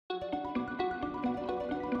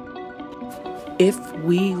If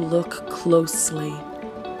we look closely,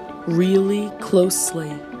 really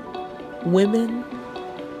closely, women,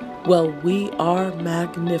 well, we are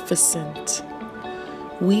magnificent.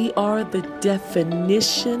 We are the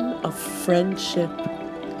definition of friendship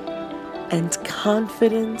and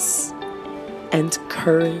confidence and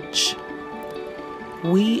courage.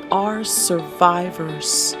 We are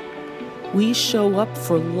survivors. We show up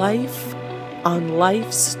for life on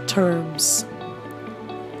life's terms.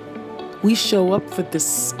 We show up for the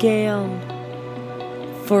scale,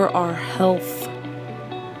 for our health,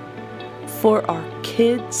 for our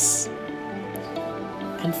kids,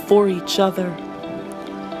 and for each other.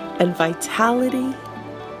 And vitality,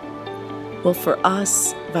 well, for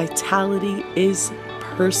us, vitality is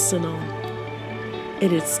personal.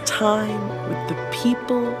 It is time with the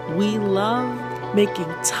people we love,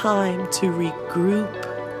 making time to regroup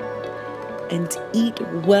and eat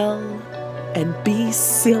well and be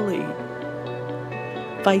silly.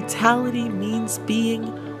 Vitality means being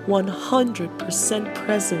 100%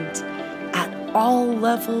 present at all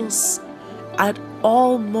levels, at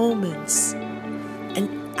all moments, and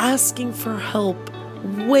asking for help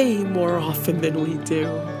way more often than we do.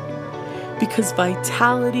 Because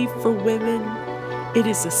vitality for women, it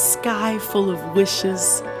is a sky full of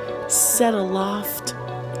wishes set aloft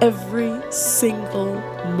every single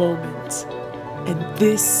moment. And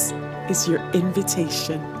this is your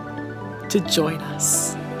invitation to join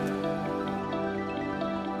us.